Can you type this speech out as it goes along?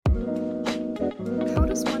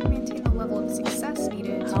does one maintain the level of success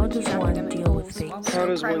needed to How achieve does one academic deal with goals fate? while How still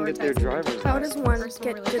does one get their prioritizing driver's How does one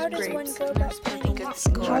personal get good relationships? grades? How does one go about Really finding good love?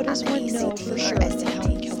 score How does on the one know ACT for or sure SAT how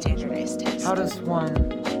intelligent? standardized How test? does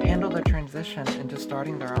one handle the transition into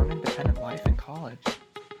starting their own independent life in college?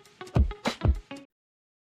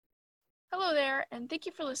 Hello there, and thank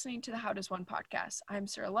you for listening to the How Does One podcast. I'm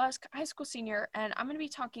Sarah Lusk, high school senior, and I'm going to be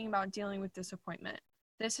talking about dealing with disappointment.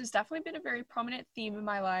 This has definitely been a very prominent theme in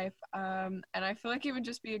my life, and I feel like it would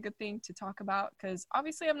just be a good thing to talk about because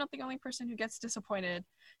obviously I'm not the only person who gets disappointed.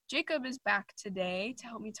 Jacob is back today to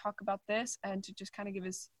help me talk about this and to just kind of give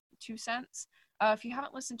his 2 cents. If you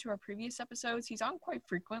haven't listened to our previous episodes, he's on quite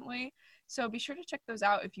frequently, so be sure to check those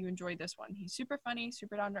out if you enjoyed this one. He's super funny,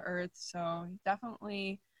 super down to earth, so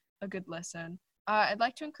definitely a good listen. I'd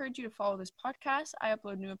like to encourage you to follow this podcast. I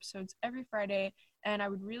upload new episodes every Friday, and I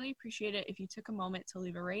would really appreciate it if you took a moment to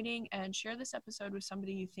leave a rating and share this episode with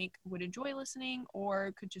somebody you think would enjoy listening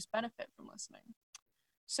or could just benefit from listening.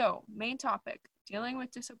 So, main topic, dealing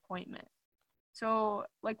with disappointment. So,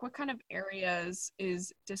 like, what kind of areas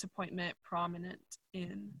is disappointment prominent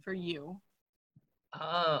in for you?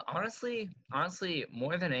 Honestly,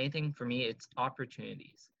 more than anything for me, it's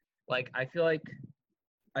opportunities. Like, I feel like,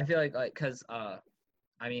 cause,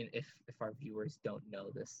 I mean, if our viewers don't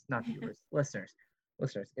know this, not viewers, listeners,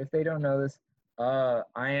 if they don't know this, I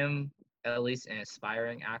am at least an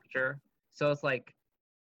aspiring actor. So it's like,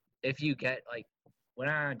 if you get like, when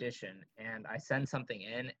I audition and I send something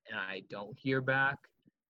in and I don't hear back,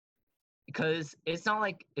 because it's not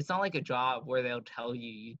like a job where they'll tell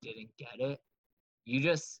you didn't get it.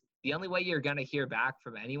 The only way you're gonna hear back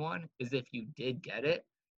from anyone is if you did get it.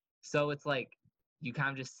 So it's like, you kind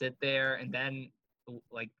of just sit there and then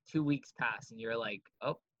like 2 weeks pass and you're like,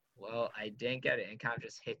 oh, well, I didn't get it. And it kind of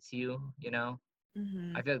just hits you, you know?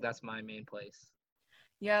 Mm-hmm. I feel like that's my main place.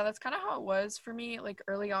 Yeah, that's kind of how it was for me, like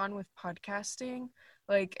early on with podcasting.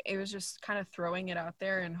 Like, it was just kind of throwing it out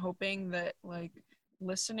there and hoping that like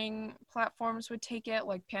listening platforms would take it.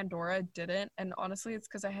 Like Pandora didn't, and honestly it's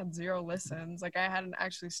because I had 0 listens. Like, I hadn't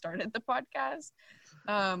actually started the podcast.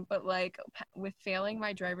 But like with failing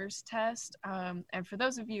my driver's test, and for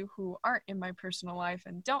those of you who aren't in my personal life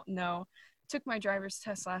and don't know, took my driver's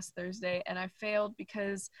test last Thursday and I failed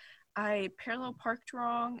because I parallel parked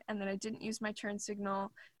wrong, and then I didn't use my turn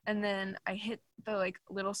signal, and then I hit the like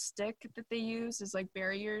little stick that they use as like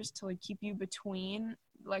barriers to like keep you between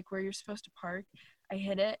like where you're supposed to park. I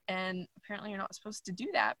hit it, and apparently you're not supposed to do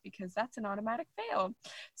that because that's an automatic fail.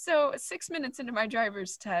 So 6 minutes into my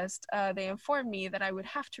driver's test, they informed me that I would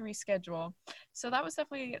have to reschedule. So that was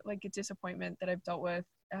definitely like a disappointment that I've dealt with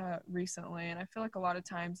recently, and I feel like a lot of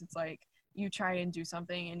times it's like you try and do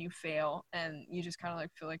something and you fail and you just kind of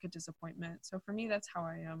like feel like a disappointment. So for me, that's how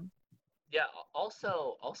I am. Yeah,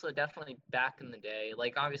 also definitely back in the day,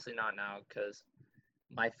 like obviously not now because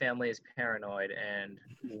my family is paranoid and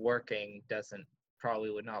working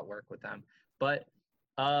would not work with them. But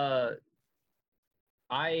when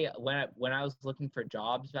I was looking for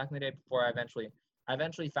jobs back in the day before I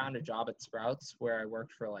eventually found a job at Sprouts where I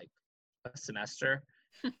worked for like a semester.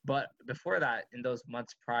 But before that, in those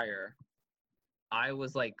months prior, I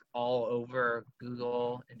was like all over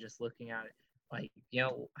Google and just looking at it. Like, you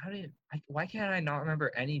know, why can't I not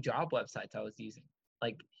remember any job websites I was using?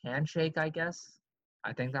 Like Handshake, I guess.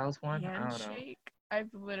 I think that was one. I don't know. Handshake?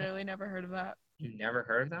 I've literally never heard of that. You never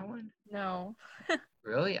heard of that one? No.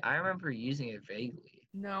 Really? I remember using it vaguely.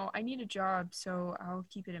 No, I need a job, so I'll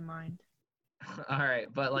keep it in mind. All right,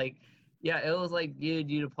 but like, yeah, it was like, dude,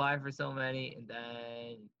 you'd apply for so many, and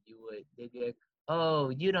then they'd be like, oh,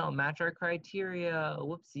 you don't match our criteria.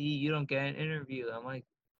 Whoopsie, you don't get an interview. I'm like,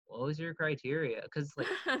 what was your criteria? Because like,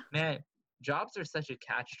 man, jobs are such a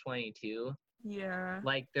catch-22. Yeah.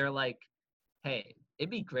 Like, they're like, hey, it'd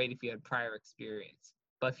be great if you had prior experience,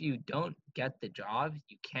 but if you don't get the job,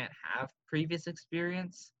 you can't have previous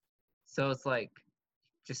experience. So it's like,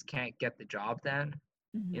 just can't get the job then,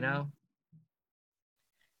 you know?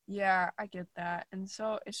 Yeah, I get that. And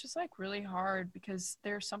so it's just like really hard because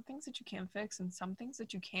there are some things that you can fix and some things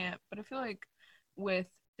that you can't. But I feel like with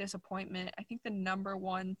disappointment, I think the number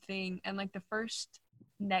one thing and like the first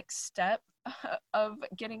next step of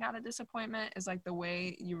getting out of disappointment is like the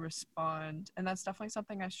way you respond. And that's definitely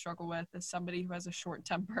something I struggle with as somebody who has a short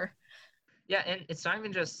temper. Yeah, and it's not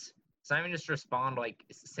even just respond like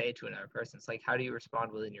say it to another person. It's like, how do you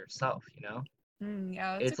respond within yourself, you know?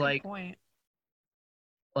 Yeah, that's It's a good like point.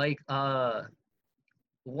 like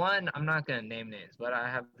one, I'm not gonna name names, but I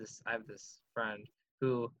have this friend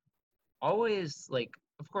who always, like,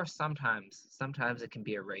 of course sometimes it can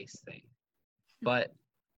be a race thing, but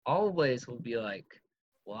always will be like,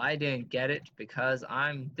 well, I didn't get it because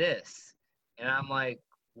I'm this. And I'm like,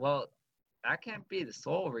 well, that can't be the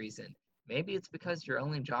sole reason. Maybe it's because your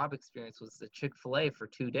only job experience was the Chick-fil-A for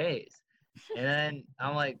 2 days. And then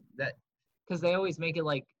I'm like, that, because they always make it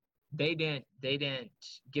like they didn't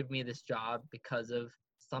give me this job because of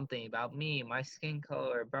something about me, my skin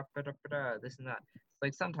color, blah, blah, blah, blah, this and that.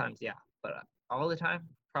 Like sometimes, yeah, but all the time,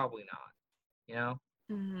 probably not. You know?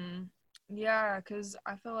 Mm-hmm. Yeah, because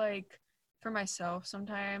I feel like for myself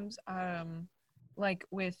sometimes, like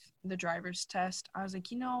with the driver's test, I was like,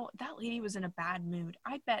 that lady was in a bad mood.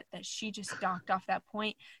 I bet that she just docked off that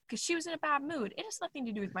point because she was in a bad mood. It has nothing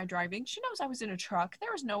to do with my driving. She knows I was in a truck.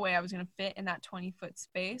 There was no way I was going to fit in that 20-foot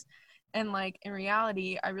space. And like in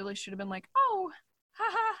reality, I really should have been like, oh,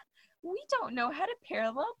 haha, we don't know how to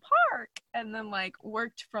parallel park. And then like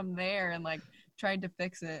worked from there and like tried to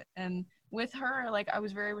fix it. And with her, like I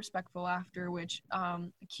was very respectful after, which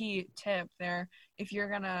key tip there, if you're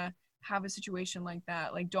gonna have a situation like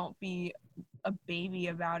that, like don't be a baby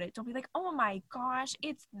about it. Don't be like, oh my gosh,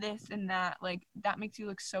 it's this and that. Like that makes you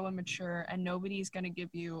look so immature and nobody's gonna give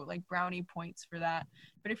you like brownie points for that.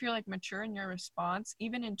 But if you're like mature in your response,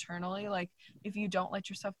 even internally, like if you don't let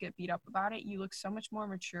yourself get beat up about it, you look so much more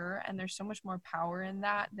mature, and there's so much more power in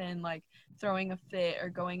that than like throwing a fit or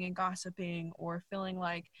going and gossiping or feeling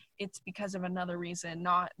like it's because of another reason,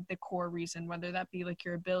 not the core reason, whether that be like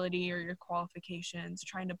your ability or your qualifications,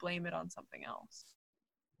 trying to blame it on something else.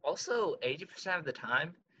 Also, 80% of the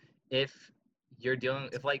time, if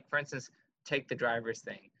if like, for instance, take the driver's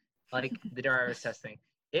thing, like the driver's test thing,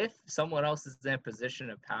 if someone else is in a position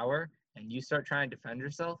of power and you start trying to defend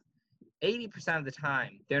yourself, 80% of the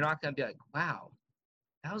time, they're not going to be like, wow,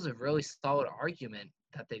 that was a really solid argument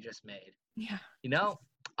that they just made. Yeah.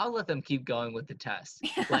 I'll let them keep going with the test.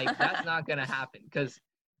 Like, that's not going to happen because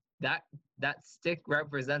that stick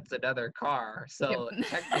represents another car. So Yep.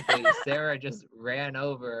 technically, Sarah just ran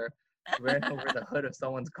over the hood of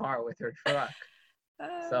someone's car with her truck.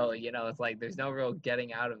 So it's like there's no real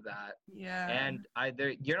getting out of that. Yeah. And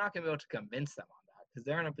you're not gonna be able to convince them on that because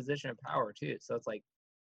they're in a position of power too. So it's like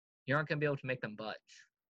you're not gonna be able to make them budge.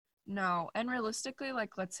 No, and realistically,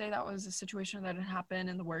 like let's say that was a situation that had happened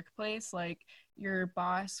in the workplace, like your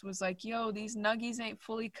boss was like, "Yo, these nuggies ain't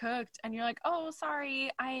fully cooked," and you're like, "Oh,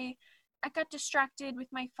 sorry, I got distracted with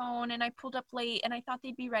my phone and I pulled up late and I thought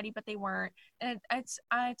they'd be ready, but they weren't." And it's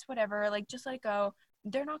whatever, like just let it go.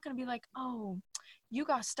 They're not gonna be like, "Oh, you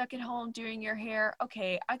got stuck at home doing your hair.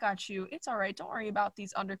 Okay, I got you. It's all right. Don't worry about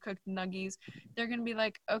these undercooked nuggies." They're going to be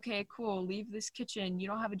like, "Okay, cool. Leave this kitchen. You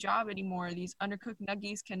don't have a job anymore. These undercooked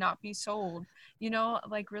nuggies cannot be sold."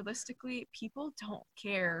 Like realistically, people don't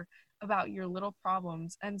care about your little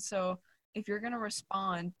problems. And so if you're going to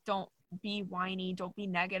respond, don't be whiny, don't be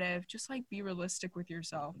negative. Just like be realistic with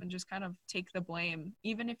yourself and just kind of take the blame,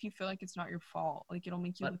 even if you feel like it's not your fault. Like it'll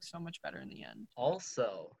make you But look so much better in the end.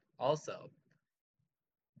 Also,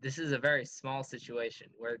 this is a very small situation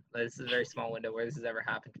where this is a very small window where this has ever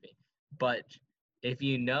happened to me. But if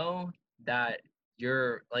you know that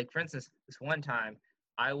you're like, for instance, this one time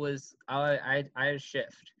I had a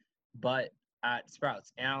shift, but at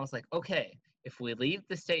Sprouts, and I was like, okay, if we leave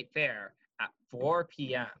the state fair at 4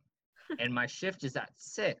 p.m. and my shift is at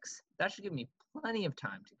 6, that should give me plenty of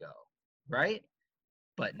time to go, right?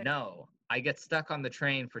 But no, I get stuck on the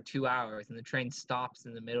train for 2 hours, and the train stops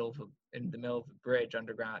in the middle of a bridge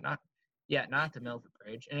underground. Not the middle of the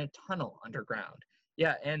bridge, in a tunnel underground.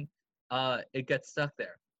 Yeah, and it gets stuck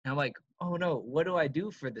there. And I'm like, oh no, what do I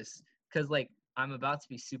do for this? Because like I'm about to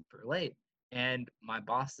be super late, and my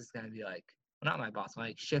boss is gonna be like, well, not my boss,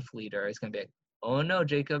 my shift leader is gonna be like, oh no,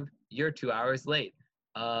 Jacob, you're 2 hours late.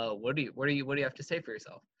 What do you have to say for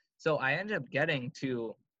yourself? So I ended up getting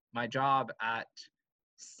to my job at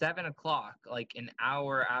 7 o'clock, like an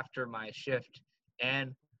hour after my shift,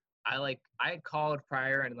 and I had called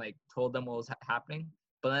prior and like told them what was happening,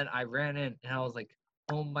 but then I ran in and I was like,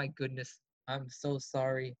 "Oh my goodness, I'm so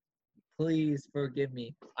sorry. Please forgive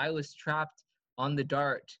me. I was trapped on the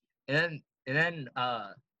dart." And then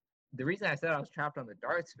the reason I said I was trapped on the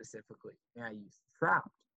dart specifically, and I used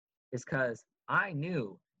trapped, is because I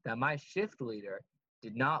knew that my shift leader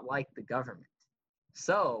did not like the government.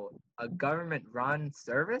 So a government run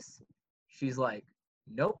service, she's like,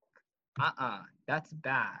 nope, that's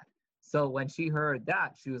bad. So when she heard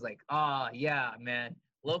that, she was like, oh yeah, man,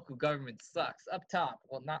 local government sucks. Up top.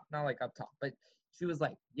 Well, not like up top, but she was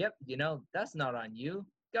like, yep, that's not on you.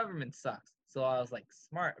 Government sucks. So I was like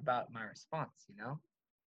smart about my response.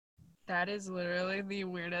 That is literally the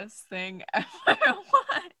weirdest thing ever.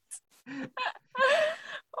 What?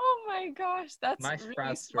 Oh my gosh, that's My really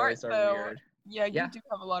Sprout smart stories are though. weird. Yeah, you Yeah. do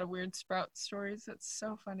have a lot of weird Sprouts stories. That's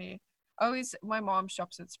so funny. Always, my mom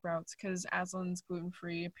shops at Sprouts because Aslan's gluten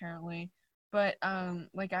free apparently. But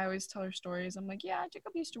like I always tell her stories. I'm like, yeah,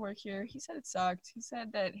 Jacob used to work here. He said it sucked. He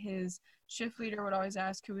said that his shift leader would always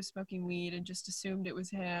ask who was smoking weed and just assumed it was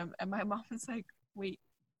him. And my mom was like, wait,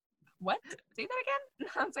 what? Say that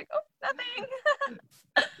again? I was like, oh, nothing.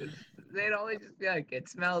 They'd always just be like, it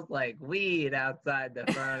smells like weed outside the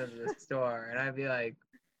front of the store. And I'd be like,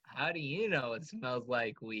 how do you know it smells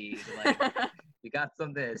like weed? Like, you got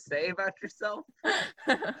something to say about yourself?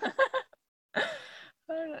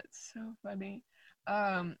 Oh, that's so funny.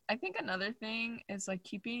 I think another thing is like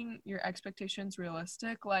keeping your expectations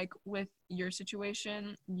realistic. Like with your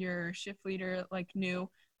situation, your shift leader like knew,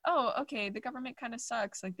 oh, okay, the government kind of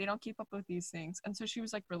sucks. Like they don't keep up with these things. And so she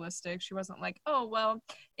was like realistic. She wasn't like, oh, well,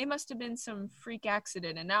 it must have been some freak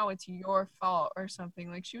accident and now it's your fault or something.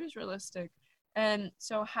 Like she was realistic. And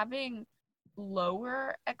so having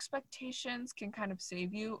lower expectations can kind of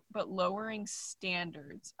save you, but lowering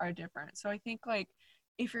standards are different. So I think like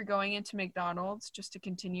if you're going into McDonald's, just to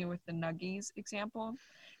continue with the Nuggies example,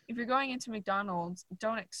 if you're going into McDonald's,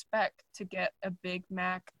 don't expect to get a Big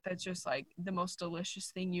Mac that's just like the most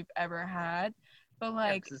delicious thing you've ever had. But Yeah,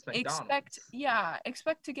 like 'cause it's McDonald's.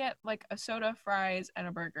 expect to get like a soda, fries, and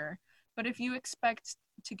a burger. But if you expect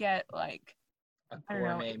to get like A I don't know,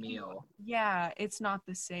 gourmet if you, meal. yeah, it's not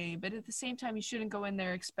the same. But at the same time, you shouldn't go in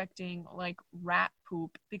there expecting like rat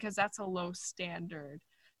poop because that's a low standard.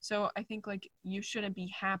 So I think like you shouldn't be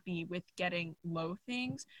happy with getting low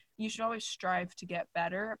things. You should always strive to get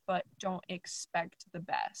better, but don't expect the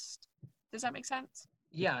best. Does that make sense?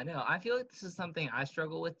 Yeah, no, I feel like this is something I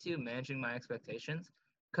struggle with too, managing my expectations.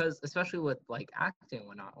 Because especially with like acting and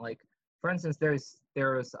whatnot. Like, for instance, there was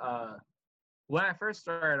when I first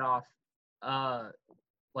started off, uh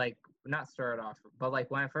like not started off, but like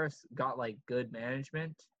when I first got like good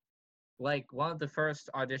management, like one of the first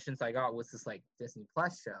auditions I got was this like Disney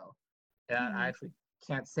Plus show that I Mhm. actually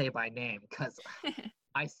can't say by name because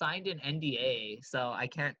I signed an NDA, so I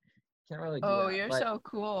can't really do Oh, that. you're But so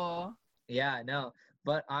cool. yeah, I know.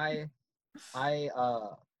 But I I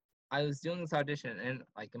was doing this audition and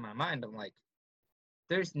like in my mind I'm like,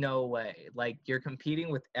 there's no way. Like you're competing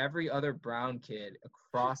with every other brown kid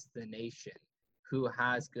across the nation who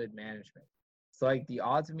has good management. So like the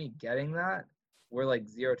odds of me getting that were like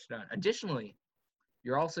 0 to none. Additionally,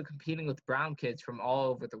 you're also competing with brown kids from all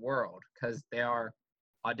over the world because they are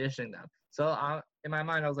auditioning them. So in my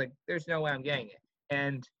mind, I was like, there's no way I'm getting it.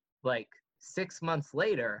 And like 6 months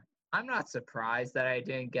later, I'm not surprised that I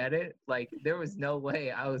didn't get it. Like there was no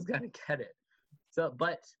way I was gonna get it. So,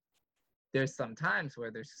 but there's some times where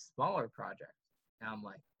there's a smaller project, and I'm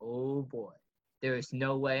like, oh boy, there is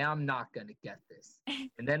no way I'm not gonna get this.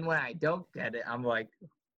 And then when I don't get it, I'm like,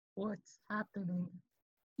 what's happening?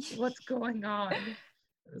 What's going on?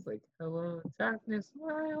 It was like, hello, darkness,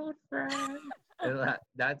 my old friend. And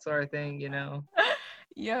that sort of thing, you know?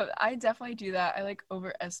 Yeah, I definitely do that. I like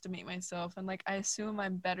overestimate myself and like I assume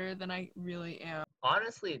I'm better than I really am.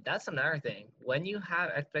 Honestly, that's another thing. When you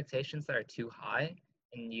have expectations that are too high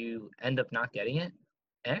and you end up not getting it,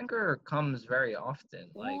 anger comes very often.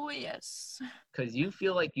 Like, Oh, yes. because you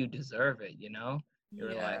feel like you deserve it, you know?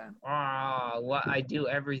 You're like, Yeah. what I do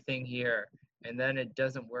everything here, and then it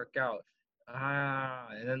doesn't work out.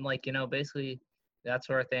 And then like, basically that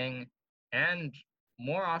sort of thing. And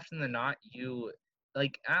more often than not, you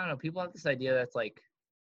like, I don't know, people have this idea that's like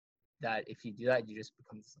that if you do that, you just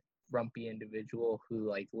become this grumpy individual who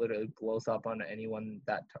like literally blows up on anyone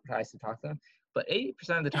that tries to talk to them. But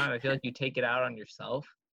 80% of the time, I feel like you take it out on yourself,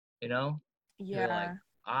 you know? You're like, Yeah.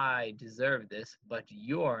 I deserve this, but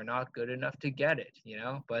you're not good enough to get it,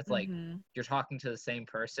 But it's like Mm-hmm. you're talking to the same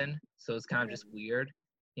person, so it's kind of Yeah. just weird,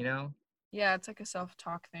 you know? Yeah, it's like a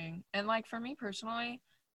self-talk thing. And like for me personally,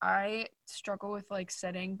 I struggle with like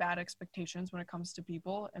setting bad expectations when it comes to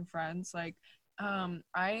people and friends. Like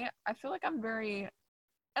I feel like I'm very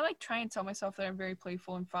I like try and tell myself that I'm very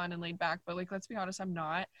playful and fun and laid back, but like let's be honest, I'm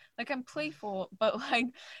not. Like I'm playful, but like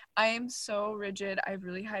I am so rigid. I have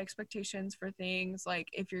really high expectations for things. Like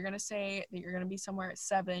if you're gonna say that you're gonna be somewhere at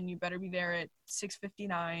 7, you better be there at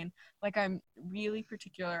 6:59. Like I'm really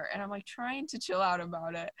particular and I'm like trying to chill out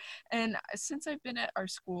about it. And since I've been at our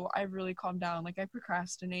school, I've really calmed down. Like I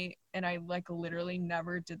procrastinate and I like literally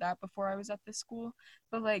never did that before I was at this school.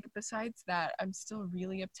 But like besides that, I'm still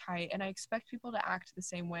really uptight and I expect people to act the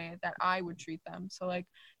same way that I would treat them. So like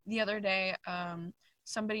the other day,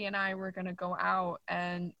 somebody and I were gonna go out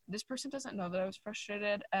and this person doesn't know that I was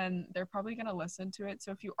frustrated and they're probably gonna listen to it.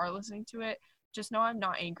 So if you are listening to it, just know I'm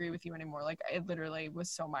not angry with you anymore. Like, it literally was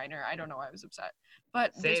so minor. I don't know why I was upset.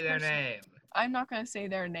 But Say this their person, name. I'm not going to say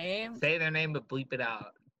their name. Say their name, but bleep it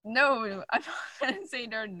out. No, I'm not going to say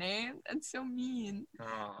their name. That's so mean.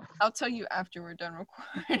 Oh. I'll tell you after we're done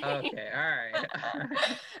recording. Okay, all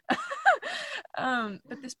right.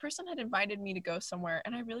 But this person had invited me to go somewhere,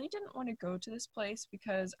 and I really didn't want to go to this place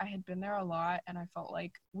because I had been there a lot and I felt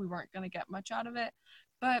like we weren't going to get much out of it.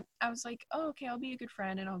 But I was like, oh, okay, I'll be a good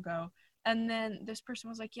friend and I'll go. And then this person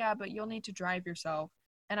was like, yeah, but you'll need to drive yourself.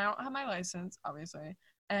 And I don't have my license, obviously.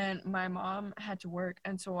 And my mom had to work,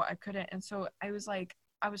 and so I couldn't. And so I was like,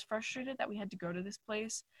 I was frustrated that we had to go to this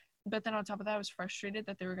place. But then on top of that, I was frustrated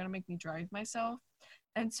that they were going to make me drive myself.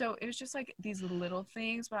 And so it was just like these little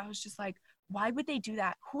things, but I was just like, why would they do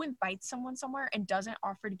that? Who invites someone somewhere and doesn't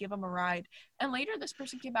offer to give them a ride? And later this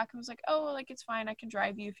person came back and was like, oh, like, it's fine. I can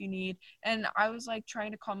drive you if you need. And I was like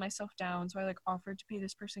trying to calm myself down. So I like offered to pay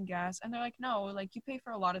this person gas. And they're like, no, like, you pay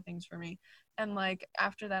for a lot of things for me. And like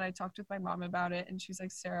after that, I talked with my mom about it. And she's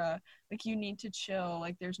like, Sarah, like, you need to chill.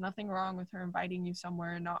 Like, there's nothing wrong with her inviting you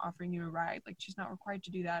somewhere and not offering you a ride. Like, she's not required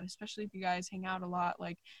to do that, especially if you guys hang out a lot.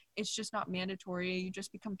 Like, it's just not mandatory. You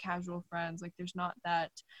just become casual friends. Like, there's not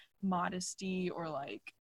that modesty or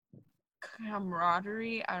like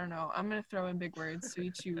camaraderie. I don't know. I'm gonna throw in big words so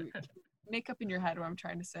you two make up in your head what I'm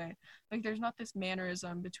trying to say. Like, there's not this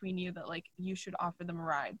mannerism between you that like you should offer them a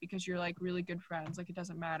ride because you're like really good friends. Like, it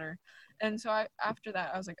doesn't matter. And so after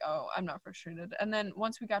that I was like, oh, I'm not frustrated. And then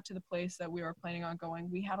once we got to the place that we were planning on going,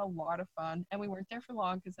 we had a lot of fun, and we weren't there for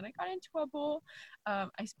long because then I got into trouble. I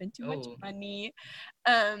spent too much money.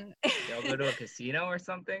 Y'all go to a casino or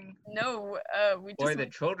something? No, we just or the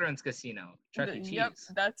children's casino, Chuck E. Cheese. Yep,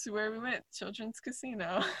 that's where we went, children's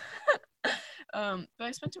casino. But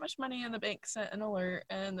I spent too much money and the bank sent an alert,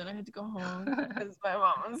 and then I had to go home because my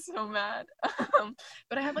mom was so mad.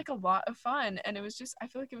 But I had like a lot of fun, and it was just, I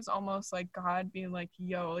feel like it was almost like God being like,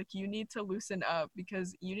 yo, like, you need to loosen up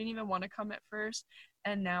because you didn't even want to come at first,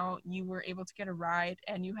 and now you were able to get a ride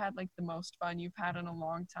and you had like the most fun you've had in a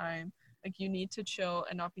long time. Like, you need to chill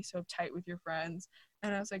and not be so tight with your friends.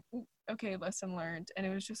 And I was like, okay, lesson learned. And it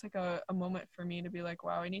was just like a moment for me to be like,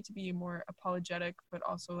 wow, I need to be more apologetic, but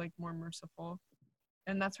also like more merciful.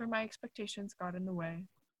 And that's where my expectations got in the way.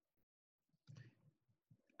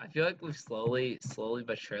 I feel like we've slowly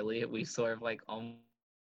but surely, we sort of like almost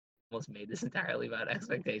made this entirely about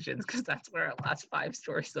expectations, because that's where our last 5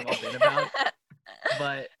 stories have all been about.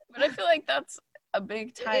 But I feel like that's a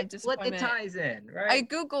big tie of disappointment. It ties in, right? I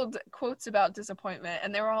googled quotes about disappointment,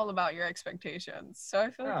 and they were all about your expectations. So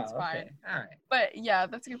I feel like it's fine. Okay. All right. But yeah,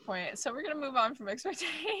 that's a good point. So we're gonna move on from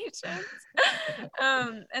expectations.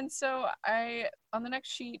 And so on the next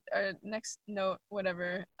sheet or next note,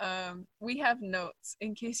 whatever, we have notes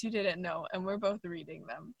in case you didn't know, and we're both reading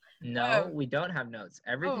them. No, we don't have notes.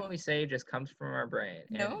 Everything we say just comes from our brain.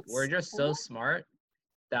 And notes? we're just so smart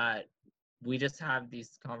that we just have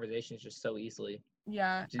these conversations just so easily.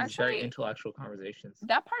 Yeah, these actually, very intellectual conversations.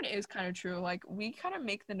 That part is kind of true. Like, we kind of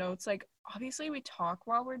make the notes, like, obviously we talk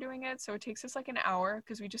while we're doing it, so it takes us like an hour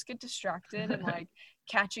because we just get distracted and like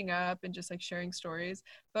catching up and just like sharing stories.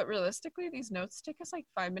 But realistically, these notes take us like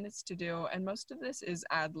 5 minutes to do, and most of this is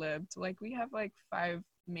ad-libbed. Like, we have like 5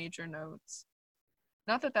 major notes.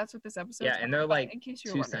 Not that that's what this episode is. Yeah, and they're like in case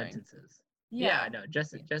you're 2 wondering. sentences. Yeah, no,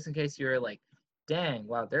 just in case you were like, dang,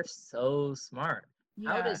 wow, they're so smart.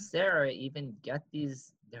 Yeah. How does Sarah even get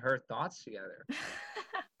her thoughts together?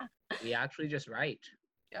 We actually just write.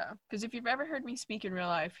 Yeah, because if you've ever heard me speak in real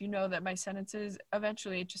life, you know that my sentences,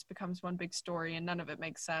 eventually it just becomes one big story and none of it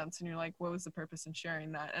makes sense. And you're like, what was the purpose in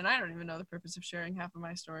sharing that? And I don't even know the purpose of sharing half of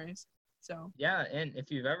my stories. So yeah, and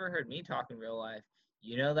if you've ever heard me talk in real life,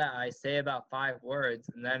 you know that I say about 5 words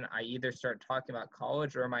and then I either start talking about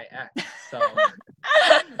college or my ex. So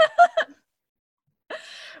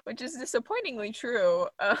which is disappointingly true.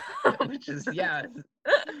 Which is, yeah,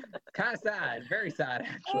 kind of sad. Very sad,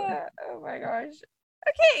 actually. Oh my gosh.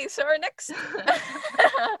 Okay, so our next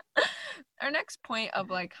our next point of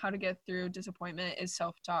like how to get through disappointment is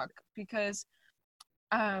self-talk, because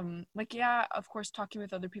like, yeah, of course talking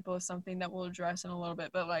with other people is something that we'll address in a little bit,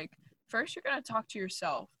 but like first you're gonna talk to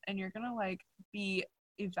yourself and you're gonna like be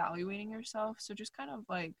evaluating yourself. So just kind of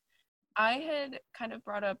like, I had kind of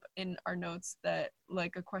brought up in our notes that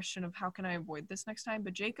like a question of how can I avoid this next time,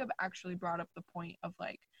 but Jacob actually brought up the point of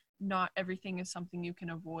like, not everything is something you can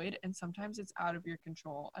avoid, and sometimes it's out of your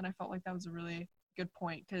control. And I felt like that was a really good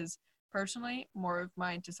point, because personally, more of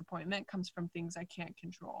my disappointment comes from things I can't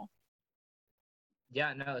control.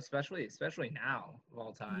 Yeah, no, especially now of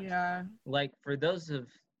all times. Yeah. Like for those of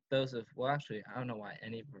well, actually, I don't know why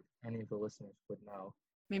any of the listeners would know.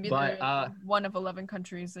 Maybe But they're one of 11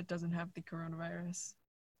 countries that doesn't have the coronavirus.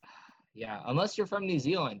 yeah, unless you're from New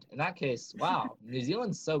Zealand. In that case, wow, New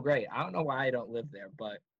Zealand's so great. I don't know why I don't live there,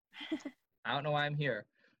 but I don't know why I'm here.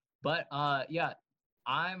 But yeah,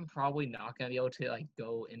 I'm probably not gonna be able to like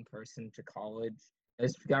go in person to college.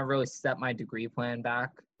 It's gonna really set my degree plan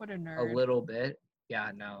back What a a nerd. little bit.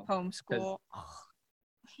 Yeah, no. Homeschool.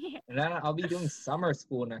 And then I'll be doing summer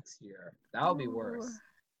school next year. That'll be Ooh, worse.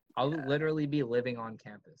 I'll yeah. literally be living on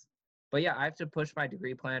campus. But yeah, I have to push my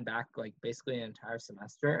degree plan back like basically an entire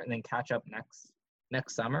semester and then catch up next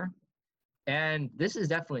summer. And this is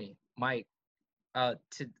definitely my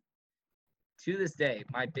to this day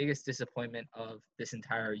my biggest disappointment of this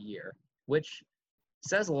entire year, which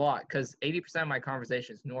says a lot because 80% of my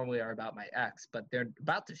conversations normally are about my ex, but they're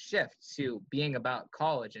about to shift to being about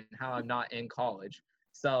college and how I'm not in college.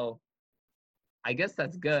 So I guess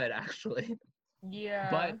that's good actually. Yeah.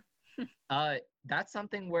 But that's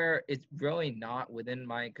something where it's really not within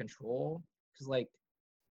my control because like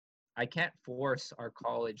I can't force our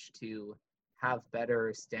college to have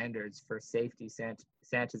better standards for safety,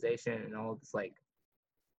 sanitization, and all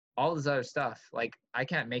this other stuff. Like I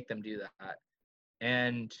can't make them do that,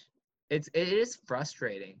 and it is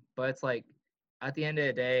frustrating. But it's like at the end of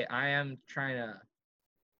the day, I am trying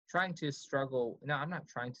to struggle. No, I'm not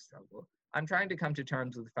trying to struggle. I'm trying to come to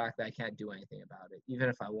terms with the fact that I can't do anything about it, even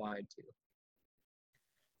if I wanted to.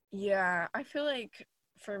 Yeah, I feel like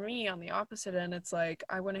for me on the opposite end, it's like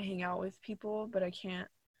I want to hang out with people, but I can't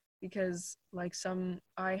because like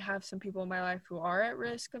I have some people in my life who are at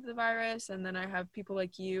risk of the virus, and then I have people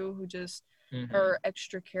like you who just Mhm. are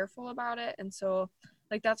extra careful about it. And so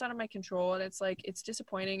like that's out of my control, and it's like it's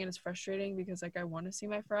disappointing and it's frustrating because like I want to see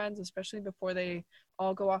my friends, especially before they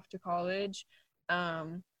all go off to college.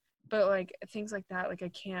 But like things like that, like I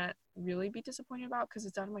can't really be disappointed about because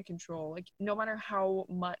it's out of my control. Like no matter how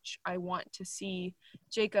much I want to see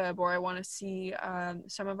Jacob or I want to see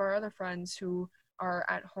some of our other friends who are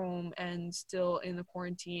at home and still in the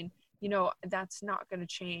quarantine, you know, that's not going to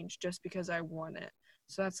change just because I want it.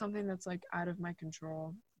 So that's something that's like out of my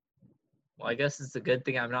control. Well, I guess it's a good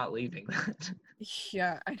thing I'm not leaving that.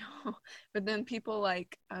 Yeah, I know. But then people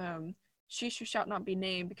like she who shall not be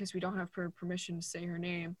named because we don't have her permission to say her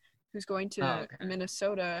name, who's going Oh, to okay.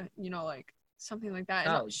 Minnesota, you know, like something like that.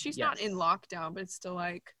 And Oh, she's not in yes. lockdown, but it's still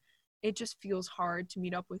like it just feels hard to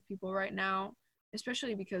meet up with people right now,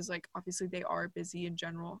 especially because like obviously they are busy in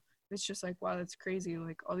general. It's just like wow, that's crazy.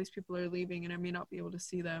 Like all these people are leaving and I may not be able to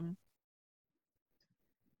see them.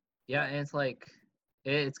 Yeah, and it's like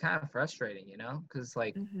it's kind of frustrating, you know, because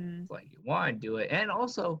Mhm. it's like you want to do it, and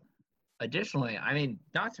also additionally, I mean,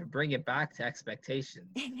 not to bring it back to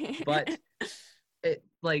expectations, but it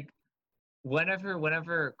like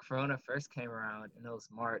whenever Corona first came around and it was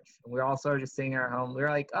March, and we all started just sitting at our home, we were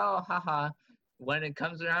like, oh, haha. When it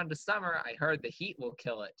comes around to summer, I heard the heat will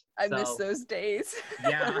kill it. I miss So those days.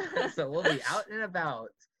 yeah, so we'll be out and about.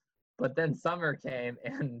 But then summer came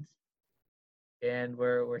and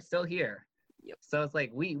we're still here. Yep. So it's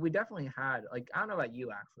like we definitely had like I don't know about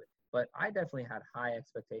you actually, but I definitely had high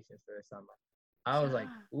expectations for the summer. I was like,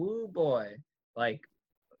 Yeah. ooh boy, like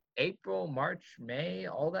April, March, May,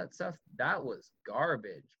 all that stuff, that was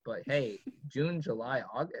garbage. But hey, June, July,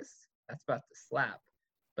 August, that's about to slap.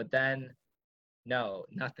 But then no,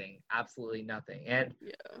 nothing, absolutely nothing. And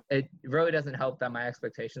Yeah. it really doesn't help that my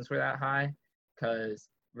expectations were that high because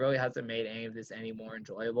really hasn't made any of this any more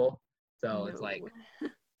enjoyable. So it's like, No.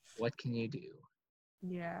 what can you do?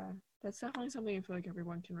 Yeah, that's definitely something I feel like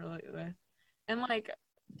everyone can relate with. And like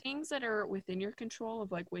things that are within your control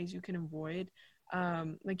of like ways you can avoid,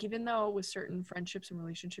 like even though with certain friendships and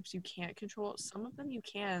relationships you can't control, some of them you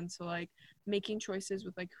can. So like making choices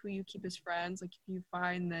with like who you keep as friends, like if you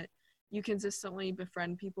find that you consistently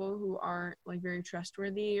befriend people who aren't like very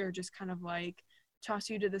trustworthy or just kind of like toss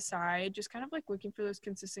you to the side, just kind of like looking for those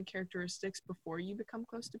consistent characteristics before you become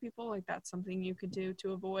close to people, like that's something you could do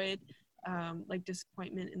to avoid like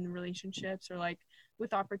disappointment in the relationships or like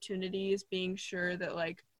with opportunities, being sure that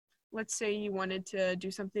like let's say you wanted to do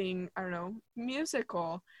something, I don't know,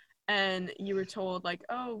 musical, and you were told like,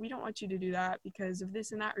 oh, we don't want you to do that because of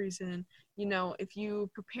this and that reason. You know, if you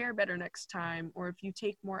prepare better next time or if you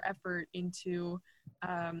take more effort into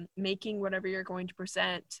making whatever you're going to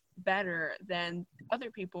present better than other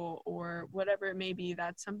people or whatever it may be,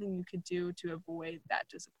 that's something you could do to avoid that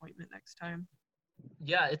disappointment next time.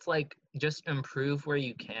 Yeah, it's like just improve where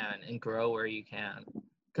you can and grow where you can.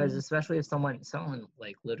 Because Mhm. especially if someone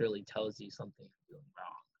like literally tells you something you're doing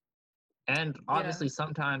wrong. And Yeah. obviously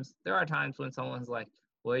sometimes there are times when someone's like,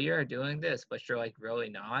 well, you're doing this, but you're like really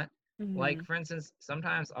not. Like, Mhm. for instance,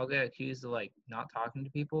 sometimes I'll get accused of like not talking to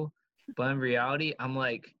people, but in reality, I'm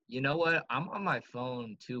like, you know what? I'm on my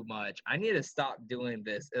phone too much. I need to stop doing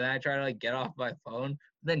this. And then I try to like get off my phone.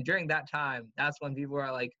 Then during that time, that's when people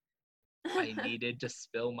are like, I needed to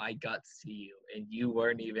spill my guts to you, and you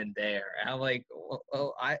weren't even there. And I'm like,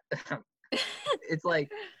 I. It's like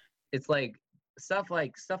stuff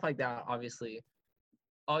like that. Obviously,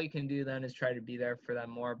 all you can do then is try to be there for them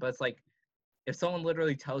more. But it's like if someone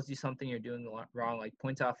literally tells you something you're doing wrong, like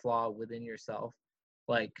points out a flaw within yourself,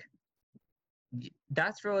 like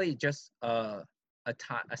that's really just a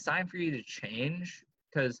sign for you to change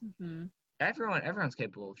because Mhm. everyone's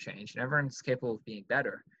capable of change and everyone's capable of being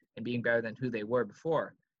better and being better than who they were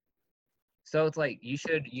before. So it's like you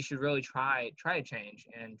should really try to change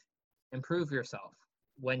and improve yourself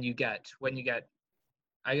when you get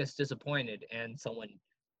I guess disappointed and someone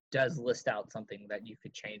does list out something that you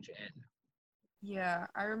could change in. Yeah,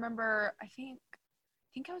 I remember. I think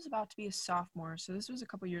I was about to be a sophomore, so this was a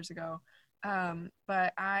couple years ago.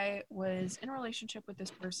 But I was in a relationship with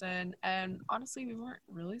this person, and honestly, we weren't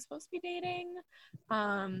really supposed to be dating.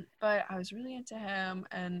 But I was really into him,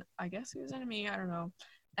 and I guess he was into me. I don't know.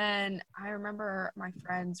 And I remember my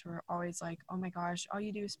friends were always like, "Oh my gosh, all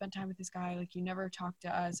you do is spend time with this guy. Like, you never talk to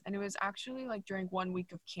us." And it was actually like during 1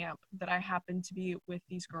 week of camp that I happened to be with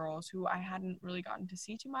these girls who I hadn't really gotten to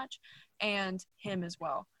see too much, and him as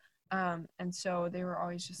well. And so they were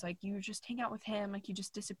always just like, you just hang out with him, like you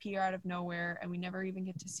just disappear out of nowhere, and we never even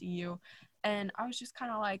get to see you. And I was just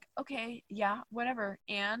kind of like, okay, yeah, whatever.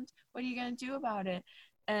 And what are you gonna do about it?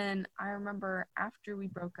 And I remember after we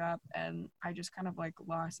broke up, and I just kind of like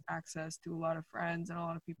lost access to a lot of friends and a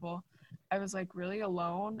lot of people. I was like really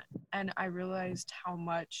alone, and I realized how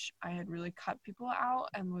much I had really cut people out,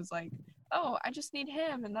 and was like, oh, I just need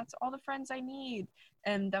him, and that's all the friends I need.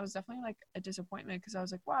 And that was definitely like a disappointment because I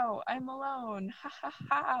was like, wow, I'm alone, ha ha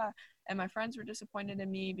ha. And my friends were disappointed in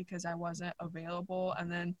me because I wasn't available.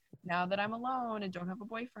 And then now that I'm alone and don't have a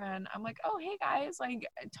boyfriend, I'm like, oh, hey guys, like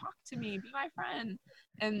talk to me, be my friend.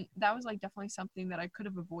 And that was like definitely something that I could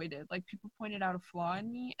have avoided. Like people pointed out a flaw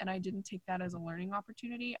in me, and I didn't take that as a learning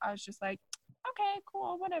opportunity. I was just like, okay,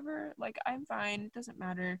 cool, whatever, like I'm fine, it doesn't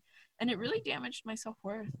matter. And it really damaged my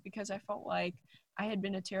self-worth because I felt like I had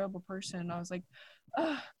been a terrible person. I was like,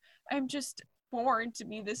 ugh, I'm just born to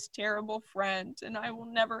be this terrible friend and I will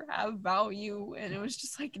never have value. And it was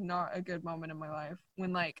just like not a good moment in my life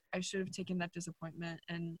when like I should have taken that disappointment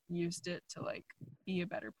and used it to like be a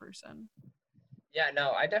better person. Yeah,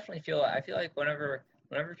 no, I feel like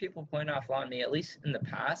whenever people point out flaw in me, at least in the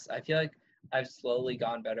past, I feel like I've slowly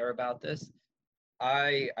gone better about this.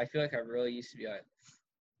 I feel like I really used to be like,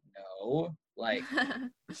 no, like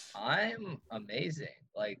I'm amazing.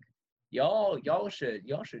 Like y'all should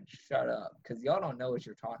shut up because y'all don't know what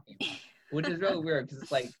you're talking about. Which is really weird because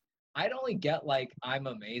it's like I'd only get like I'm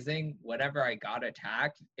amazing whenever I got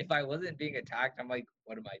attacked. If I wasn't being attacked, I'm like,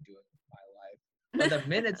 what am I doing with my life? But the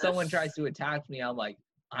minute someone tries to attack me, I'm like,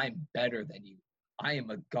 I'm better than you. I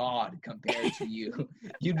am a god compared to you.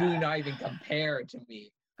 You do Yeah. not even compare to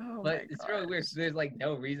me. Oh But my it's really weird because gosh. there's like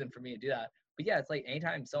no reason for me to do that. But yeah, it's like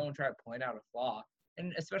anytime someone try to point out a flaw,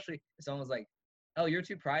 and especially if someone's like, "Oh, you're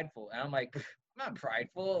too prideful," and I'm like, "I'm not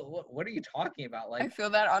prideful. What are you talking about?" I Like, feel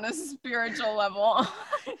that on a spiritual level. Oh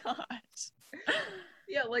my gosh.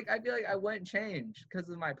 yeah, like I feel like I wouldn't change because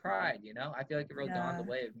of my pride. I feel like it really got in the Yeah.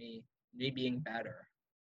 way of me being better.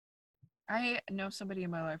 I know somebody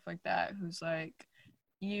in my life like that who's like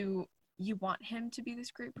you you want him to be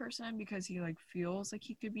this great person because he like feels like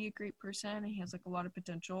he could be a great person and he has like a lot of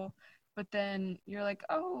potential, but then you're like,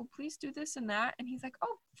 oh, please do this and that, and he's like,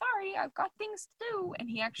 oh, sorry, I've got things to do, and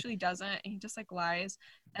he actually doesn't, and he just like lies,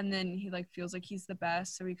 and then he like feels like he's the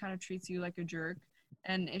best, so he kind of treats you like a jerk.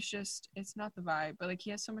 And it's not the vibe, but like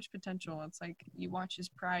he has so much potential. It's like you watch his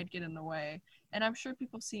pride get in the way, and I'm sure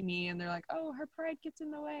people see me and they're like, oh, her pride gets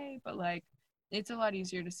in the way, but like it's a lot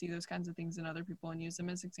easier to see those kinds of things in other people and use them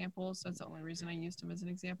as examples. That's the only reason I used him as an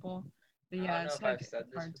example. But I yeah, don't know it's if I've like said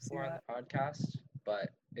this hard to see before on that. the podcast, but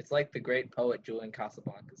it's like the great poet Julian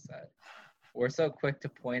Casablanca said: "We're so quick to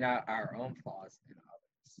point out our own flaws in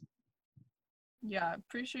others." Yeah,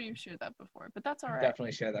 pretty sure you've shared that before, but that's all I've right.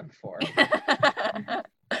 definitely shared that before.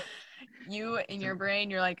 You in So, your brain,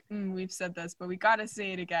 you're like, we've said this, but we gotta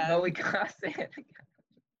say it but we again. gotta say it again.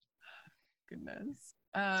 Goodness.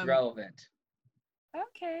 It's relevant.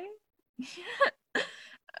 Okay.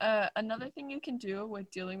 Another thing you can do with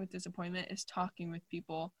dealing with disappointment is talking with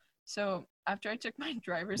people. So after I took my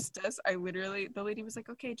driver's test, the lady was like,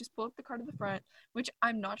 okay, just pull up the car to the front, which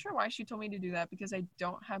I'm not sure why she told me to do that because I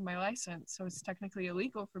don't have my license. So it's technically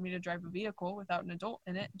illegal for me to drive a vehicle without an adult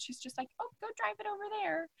in it. And she's just like, oh, go drive it over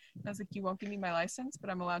there. And I was like, you won't give me my license, but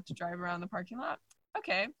I'm allowed to drive around the parking lot.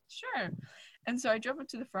 Okay, sure. And so I drove up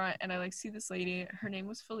to the front and I like see this lady. Her name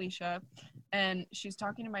was Felicia, and she's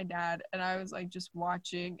talking to my dad, and I was like just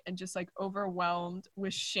watching and just like overwhelmed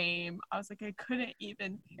with shame. I was like, I couldn't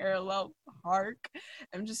even parallel park.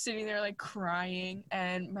 I'm just sitting there like crying,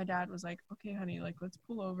 and my dad was like, okay, honey, like let's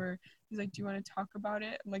pull over. He's like, do you want to talk about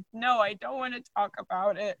it? I'm like, no, I don't want to talk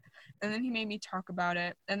about it. And then he made me talk about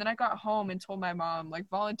it. And then I got home and told my mom, like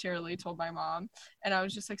voluntarily told my mom. And I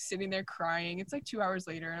was just like sitting there crying. It's like 2 hours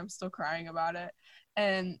later and I'm still crying about it.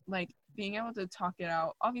 And like being able to talk it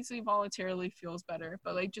out, obviously voluntarily feels better,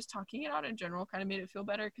 but like just talking it out in general kind of made it feel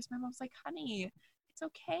better because my mom's like, honey, it's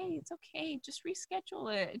okay, just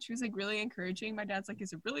reschedule it. And she was like really encouraging. My dad's like,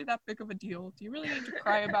 is it really that big of a deal? Do you really need to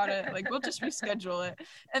cry about it? Like, we'll just reschedule it.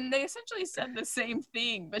 And they essentially said the same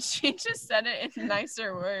thing, but she just said it in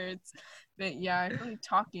nicer words. But yeah, I feel like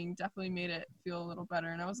talking definitely made it feel a little better,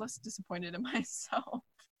 and I was less disappointed in myself.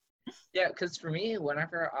 Yeah, because for me,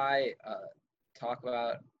 whenever I talk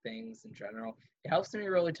about things in general, it helps me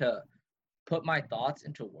really to put my thoughts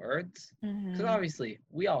into words. Because obviously,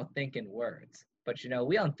 we all think in words, but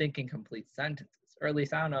we don't think in complete sentences. Or at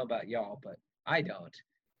least I don't know about y'all, but I don't.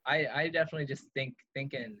 I definitely just think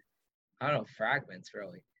in, I don't know, fragments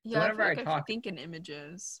really. Yeah, So whenever I feel like I talk, think in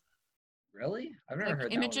images. really, I've never Like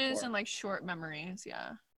heard that one images before. and like short memories,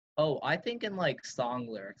 yeah. Oh, I think in like song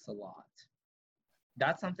lyrics a lot.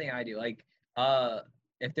 That's something I do. Like,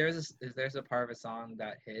 if there's a part of a song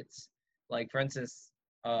that hits, like for instance,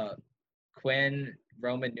 Quinn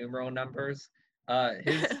Roman numeral numbers,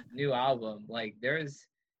 his new album, like there's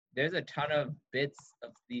a ton of bits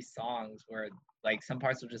of these songs where like some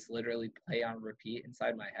parts will just literally play on repeat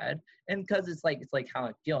inside my head, and because it's like how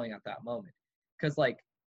I'm feeling at that moment. Because like,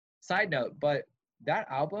 side note, but that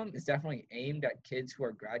album is definitely aimed at kids who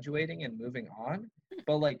are graduating and moving on,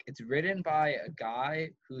 but like it's written by a guy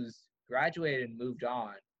who's graduated and moved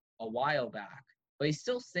on a while back, but he's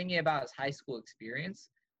still singing about his high school experience,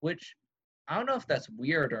 which I don't know if that's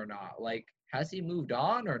weird or not. Like, has he moved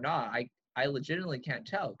on or not? I legitimately can't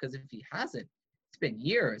tell, because if he hasn't, it's been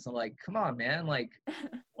years. I'm like, come on, man. Like,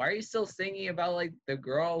 why are you still singing about like the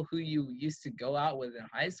girl who you used to go out with in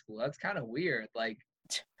high school? That's kind of weird. Like,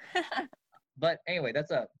 but anyway,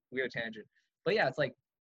 that's a weird tangent. But yeah, it's like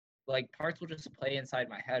parts will just play inside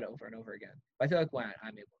my head over and over again. But I feel like when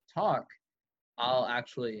I'm able to talk, I'll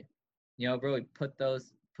actually, really put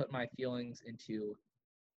my feelings into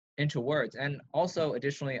words. And also,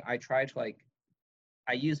 additionally, I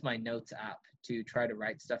use my notes app to try to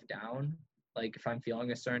write stuff down. Like if I'm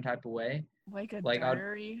feeling a certain type of way, Like a like I'll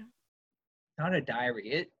diary. not a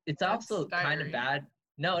diary. It's That's also kind of diary. bad.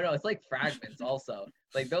 No, it's like fragments also.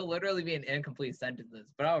 Like they'll literally be in incomplete sentences,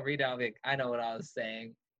 but I'll read out like, I know what I was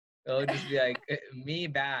saying. It'll just be like me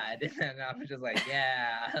bad, and I'm just like,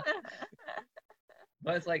 yeah.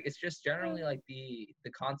 But it's just generally like the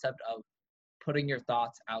concept of putting your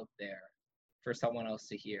thoughts out there for someone else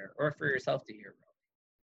to hear or for yourself to hear.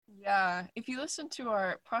 Yeah, if you listen to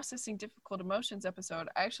our processing difficult emotions episode,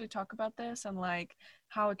 I actually talk about this and like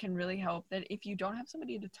how it can really help that if you don't have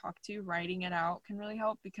somebody to talk to, writing it out can really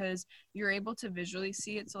help because you're able to visually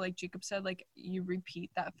see it. So like Jacob said, like you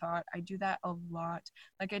repeat that thought. I do that a lot.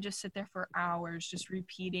 Like I just sit there for hours just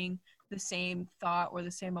repeating the same thought or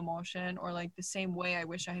the same emotion or like the same way I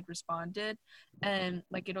wish I had responded. And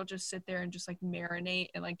like it'll just sit there and just like marinate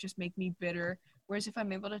and like just make me bitter. Whereas if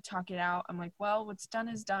I'm able to talk it out, I'm like, well, what's done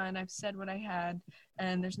is done. I've said what I had,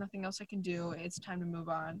 and there's nothing else I can do. It's time to move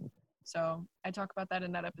on. So I talk about that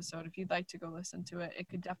in that episode. If you'd like to go listen to it, it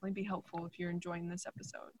could definitely be helpful if you're enjoying this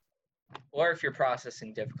episode. Or if you're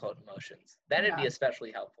processing difficult emotions, then it'd be Yeah.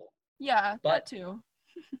 especially helpful. Yeah, But that too.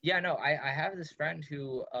 yeah, no, I have this friend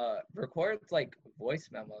who records like voice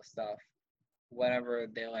memo stuff whenever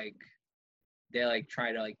they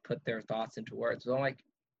try to like put their thoughts into words. So I'm like,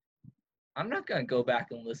 I'm not gonna go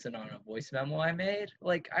back and listen on a voice memo I made.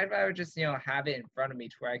 Like I'd rather just have it in front of me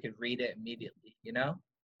to where I could read it immediately.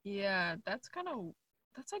 Yeah, that's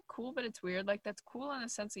like cool, but it's weird. Like that's cool in the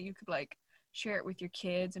sense that you could like share it with your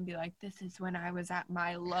kids and be like, this is when I was at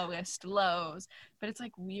my lowest lows. But it's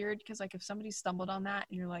like weird because like if somebody stumbled on that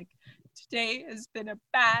and you're like, today has been a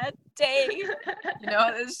bad day,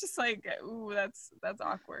 it's just like, ooh, that's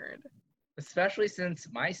awkward. Especially since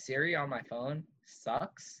my Siri on my phone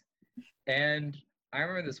sucks. And I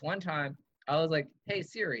remember this one time I was like, hey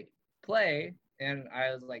Siri, play, and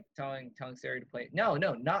I was like telling Siri to play. No,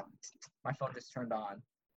 not my phone just turned on.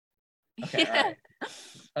 Okay, all right.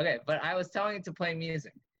 Okay, but I was telling it to play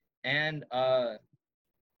music, and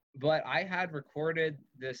but I had recorded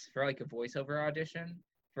this for like a voiceover audition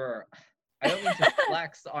for. I don't mean to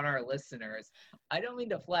flex on our listeners. I don't mean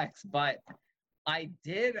to flex, but I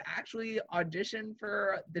did actually audition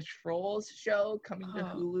for the Trolls show coming to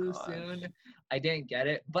Oh, Hulu gosh. soon. I didn't get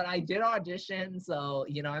it, but I did audition, so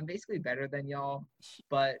I'm basically better than y'all.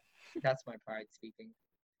 But that's my pride speaking.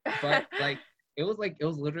 But it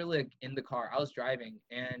was literally like in the car. I was driving,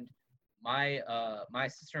 and my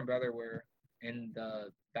sister and brother were in the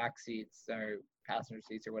back seats or passenger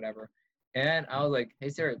seats or whatever. And I was like, "Hey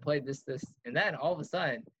Sarah, play this," and then all of a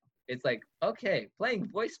sudden, it's like, "Okay, playing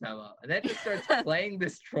voice memo," and then it just starts playing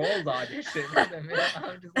this Trolls audition in the middle.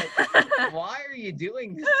 I'm just like, "Why are you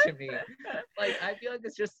doing this to me?" Like, I feel like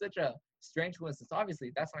it's just such a strange coincidence.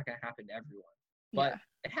 Obviously, that's not gonna happen to everyone, but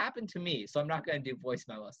it happened to me, so I'm not gonna do voice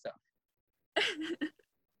memo stuff.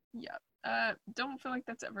 Yeah. Don't feel like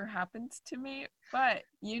that's ever happened to me, but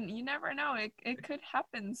you never know. It could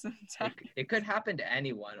happen sometime. It could happen to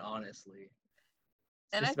anyone, honestly.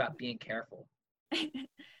 It's And just about being careful.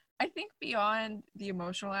 I think beyond the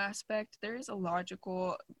emotional aspect, there is a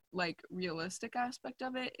logical, like realistic aspect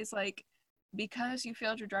of it. Is like because you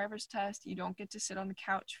failed your driver's test, you don't get to sit on the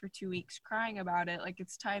couch for 2 weeks crying about it. Like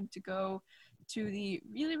it's time to go to the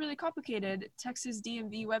really, really complicated Texas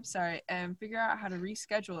DMV website and figure out how to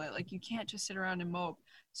reschedule it. Like you can't just sit around and mope.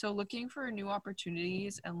 So looking for new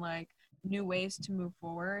opportunities and like new ways to move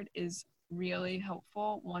forward is really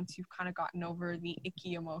helpful once you've kind of gotten over the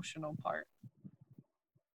icky emotional part.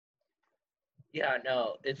 Yeah,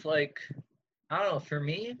 no, it's like, I don't know, for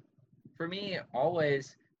me,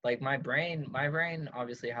 always, like my brain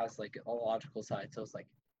obviously has like a logical side. So it's like,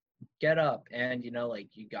 get up and, like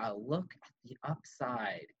you gotta look at the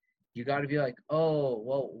upside. You gotta be like, oh,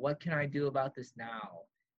 well, what can I do about this now?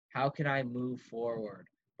 How can I move forward?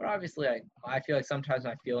 But obviously, I feel like sometimes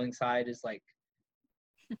my feeling side is like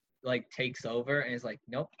takes over and is like,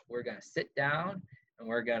 nope, we're gonna sit down and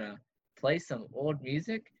we're gonna play some old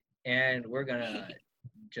music and we're gonna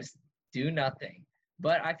just do nothing.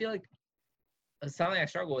 But I feel like something I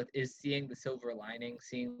struggle with is seeing the silver lining,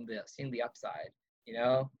 seeing the upside,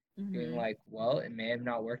 being like, well, it may have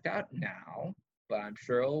not worked out now, but I'm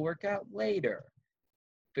sure it'll work out later.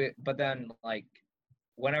 But then like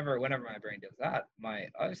whenever my brain does that, my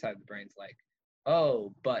other side of the brain's like,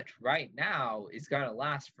 oh, but right now it's gonna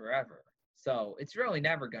last forever. So it's really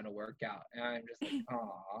never gonna work out. And I'm just like,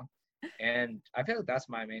 aw. And I feel like that's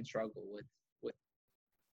my main struggle with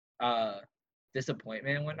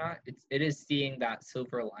disappointment and whatnot. It is seeing that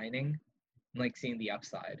silver lining and like seeing the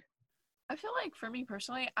upside. I feel like for me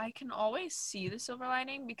personally, I can always see the silver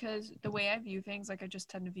lining because the way I view things, like I just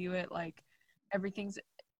tend to view it like everything's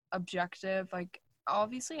objective. Like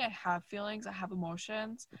obviously I have feelings, I have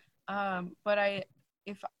emotions, but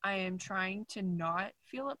if I am trying to not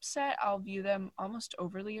feel upset, I'll view them almost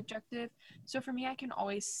overly objective. So for me, I can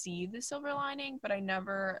always see the silver lining, but I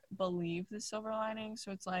never believe the silver lining.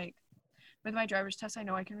 So it's like with my driver's test, I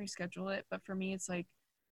know I can reschedule it, but for me, it's like,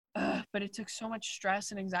 but it took so much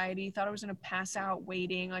stress and anxiety. Thought I was gonna pass out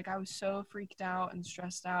waiting. Like I was so freaked out and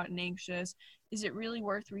stressed out and anxious. Is it really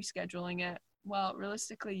worth rescheduling it? Well,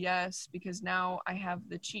 realistically, yes, because now I have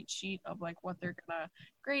the cheat sheet of like what they're gonna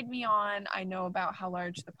grade me on. I know about how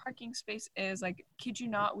large the parking space is. Like, kid you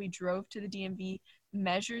not, we drove to the DMV,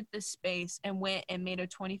 measured the space, and went and made a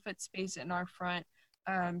 20-foot space in our front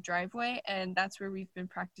driveway, and that's where we've been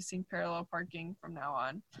practicing parallel parking from now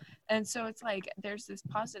on. And so it's like there's this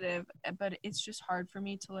positive, but it's just hard for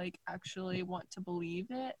me to like actually want to believe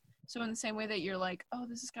it. So in the same way that you're like, oh,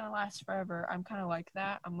 this is gonna last forever, I'm kind of like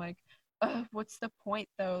that. I'm like, what's the point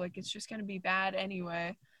though? Like it's just gonna be bad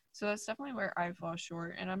anyway. So that's definitely where I fall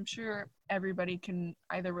short, and I'm sure everybody can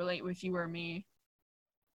either relate with you or me.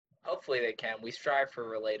 Hopefully they can. We strive for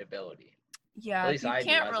relatability. Yeah, At if least you I do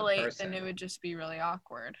can't as a relate, person. then it would just be really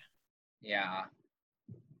awkward. Yeah.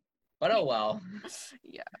 But oh well.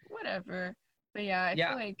 Yeah, whatever. But yeah, I Yeah.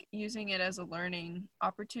 feel like using it as a learning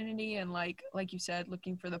opportunity and like you said,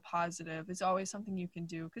 looking for the positive is always something you can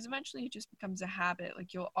do because eventually it just becomes a habit.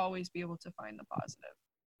 Like you'll always be able to find the positive.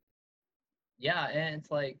 Yeah, and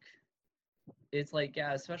it's like,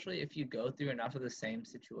 yeah, especially if you go through enough of the same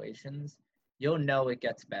situations, you'll know it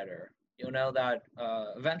gets better. You'll know that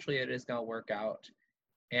eventually it is gonna work out.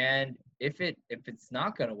 And if it's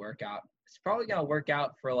not gonna work out, it's probably gonna work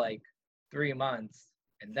out for like 3 months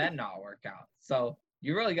and then not work out. So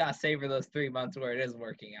you really gotta savor those 3 months where it is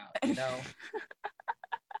working out,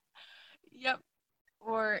 Yep.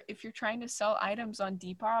 Or if you're trying to sell items on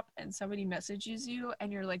Depop and somebody messages you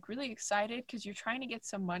and you're like really excited because you're trying to get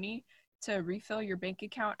some money to refill your bank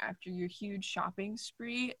account after your huge shopping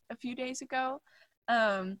spree a few days ago.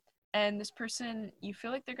 And this person, you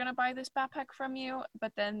feel like they're going to buy this backpack from you,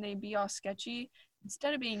 but then they be all sketchy.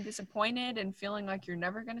 Instead of being disappointed and feeling like you're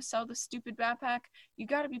never going to sell this stupid backpack, you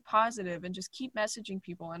got to be positive and just keep messaging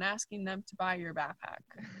people and asking them to buy your backpack.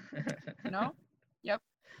 You know? Yep.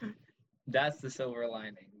 That's the silver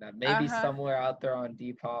lining. That maybe Uh-huh. somewhere out there on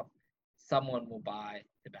Depop, someone will buy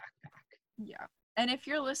the backpack. Yeah. And if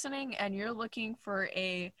you're listening and you're looking for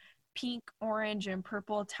a pink, orange, and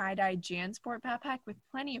purple tie-dye JanSport backpack with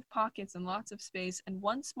plenty of pockets and lots of space and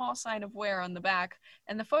one small sign of wear on the back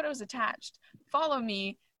and the photos attached, follow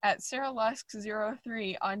me at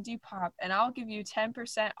SarahLusk03 on Depop and I'll give you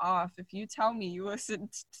 10% off if you tell me you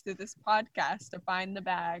listened to this podcast to find the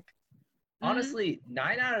bag. Honestly,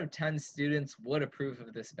 9 out of 10 students would approve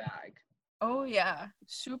of this bag. Oh yeah,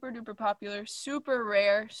 super duper popular, super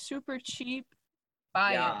rare, super cheap.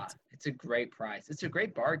 Buy Yeah, it. it's a great price. It's a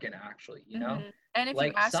great bargain, actually, you know? Mhm. And if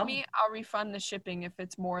Like you ask some- me, I'll refund the shipping if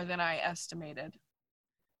it's more than I estimated.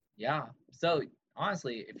 Yeah. So,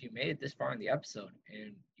 honestly, if you made it this far in the episode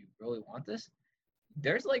and you really want this,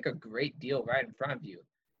 there's like a great deal right in front of you.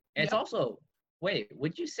 And it's Yep. also, wait,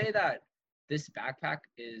 would you say that this backpack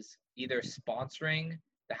is either sponsoring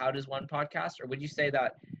the How Does One podcast, or would you say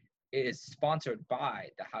that it is sponsored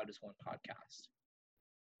by the How Does One podcast?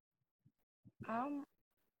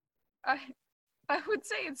 I would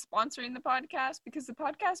say it's sponsoring the podcast because the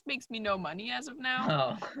podcast makes me no money as of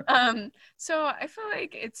now. Oh, So I feel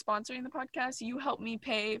like it's sponsoring the podcast. You help me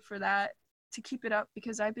pay for that to keep it up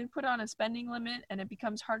because I've been put on a spending limit and it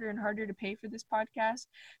becomes harder and harder to pay for this podcast.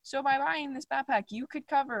 So by buying this backpack, you could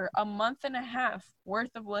cover a month and a half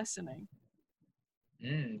worth of listening.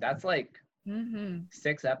 that's like Mm-hmm.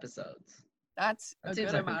 6 episodes. That's That a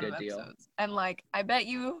seems good like a amount of good deal. episodes. And like, I bet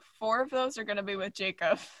you 4 of those are going to be with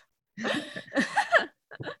Jacob.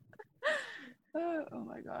 Oh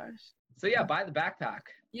my gosh. So yeah, buy the backpack.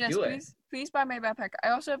 Yes, Do it. please buy my backpack. I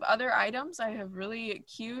also have other items. I have really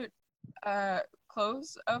cute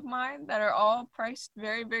clothes of mine that are all priced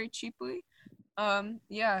very, very cheaply.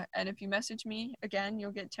 Yeah, and if you message me again,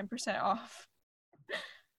 you'll get 10% off.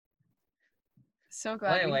 So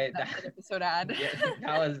glad we Wait, had that episode ad. Yeah,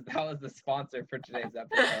 that was the sponsor for today's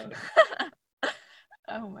episode.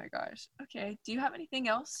 Oh my gosh. Okay. Do you have anything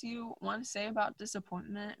else you want to say about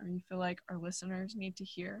disappointment or you feel like our listeners need to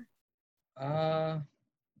hear? No,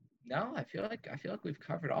 I feel like we've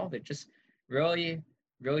covered all of it. Just really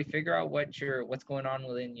figure out what's going on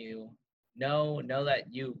within you. Know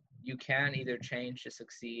that you can either change to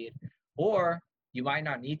succeed, or you might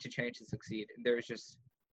not need to change to succeed.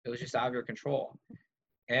 It was just out of your control.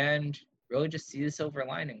 And really just see the silver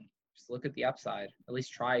lining. Just look at the upside. At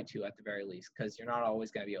least try to, at the very least, because you're not always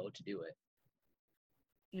going to be able to do it.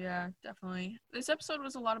 Yeah, definitely. This episode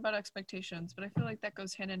was a lot about expectations, but I feel like that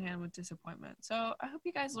goes hand in hand with disappointment. So I hope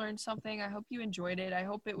you guys learned something. I hope you enjoyed it. I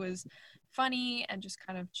hope it was funny and just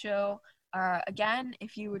kind of chill. Again,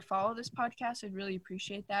 if you would follow this podcast, I'd really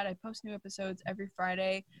appreciate that. I post new episodes every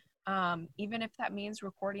Friday, even if that means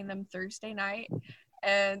recording them Thursday night.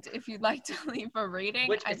 And if you'd like to leave a rating,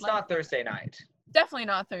 Which I'd it's like not Thursday night. definitely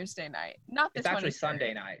not Thursday night. Not the It's actually 23rd.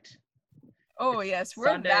 Sunday night. Oh It's yes, we're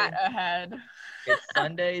Sunday. that ahead. It's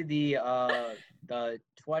Sunday the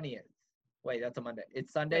 20th. Wait, that's a Monday.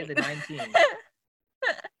 It's Sunday the 19th.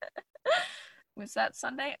 Was that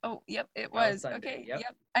Sunday? Oh, yep, it That was was. Sunday, Okay, yep.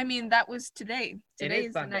 yep. I mean, that was today. It Today is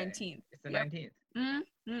is the Sunday. 19th. It's the Yep. 19th.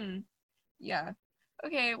 Mm-hmm. Yeah.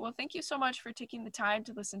 Okay, well, thank you so much for taking the time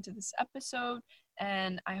to listen to this episode.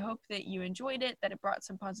 And I hope that you enjoyed it, that it brought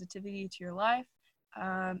some positivity to your life.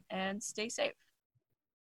 And stay safe.